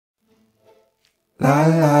La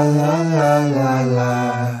la la la la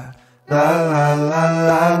la. La la la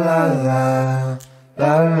la la la.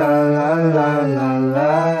 La la la la la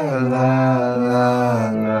la la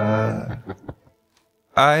la.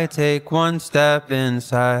 I take one step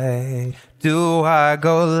inside. Do I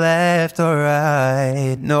go left or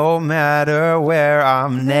right? No matter where,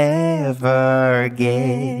 I'm never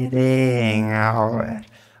getting out.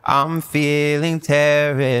 I'm feeling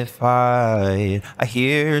terrified. I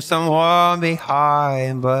hear someone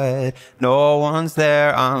behind, but no one's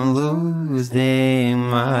there. I'm losing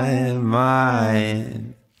my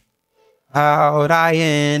mind. How'd I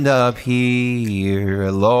end up here,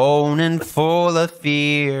 alone and full of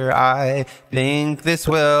fear? I think this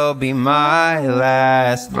will be my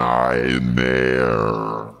last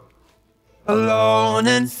nightmare. Alone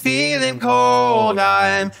and feeling cold,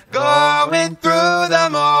 I'm going through the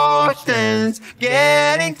motions,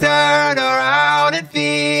 getting turned around and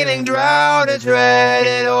feeling drowned, a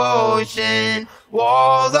dreaded ocean.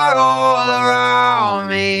 Walls are all around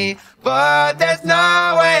me, but there's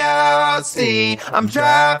no way out. See, I'm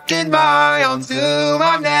trapped in my own tomb.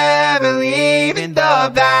 I'm never leaving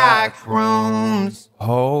the back rooms.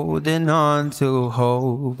 Holding on to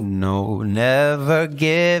hope, no, never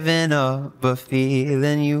giving up, but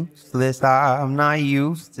feeling useless. I'm not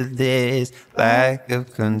used to this lack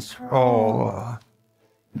of control.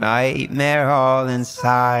 Nightmare all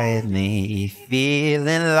inside me,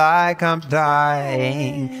 feeling like I'm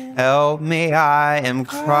dying. Help me, I am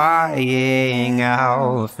crying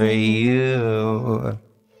out for you.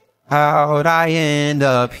 How'd I end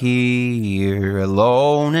up here,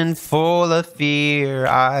 alone and full of fear?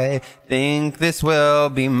 I think this will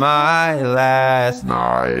be my last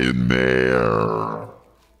nightmare.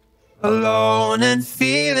 Alone and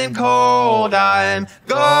feeling cold, I'm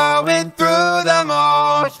going through the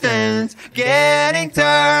motions, getting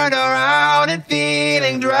turned around and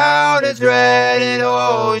feeling drowned, a dreaded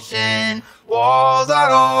ocean. Walls are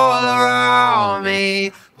all around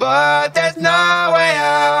me, but there's no way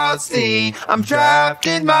out. See, I'm trapped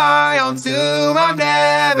in my own tomb. I'm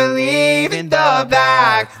never leaving the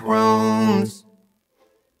back rooms.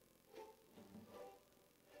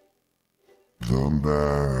 The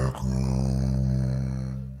back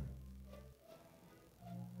room.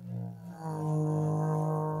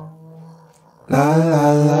 La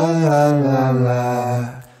la la la la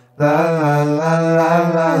la. La la la la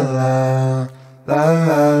la la. La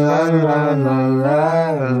la la la la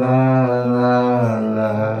la la la.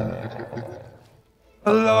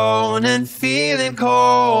 Alone and feeling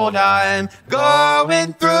cold, I'm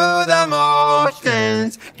going through the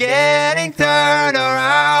motions, getting turned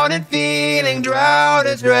around and feeling drowned,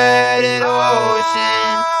 a dreaded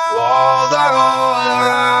ocean. Walls are all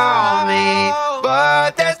around me,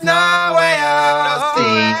 but there's no way out.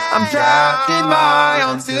 See, I'm trapped in my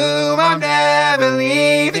own tomb. I'm never leaving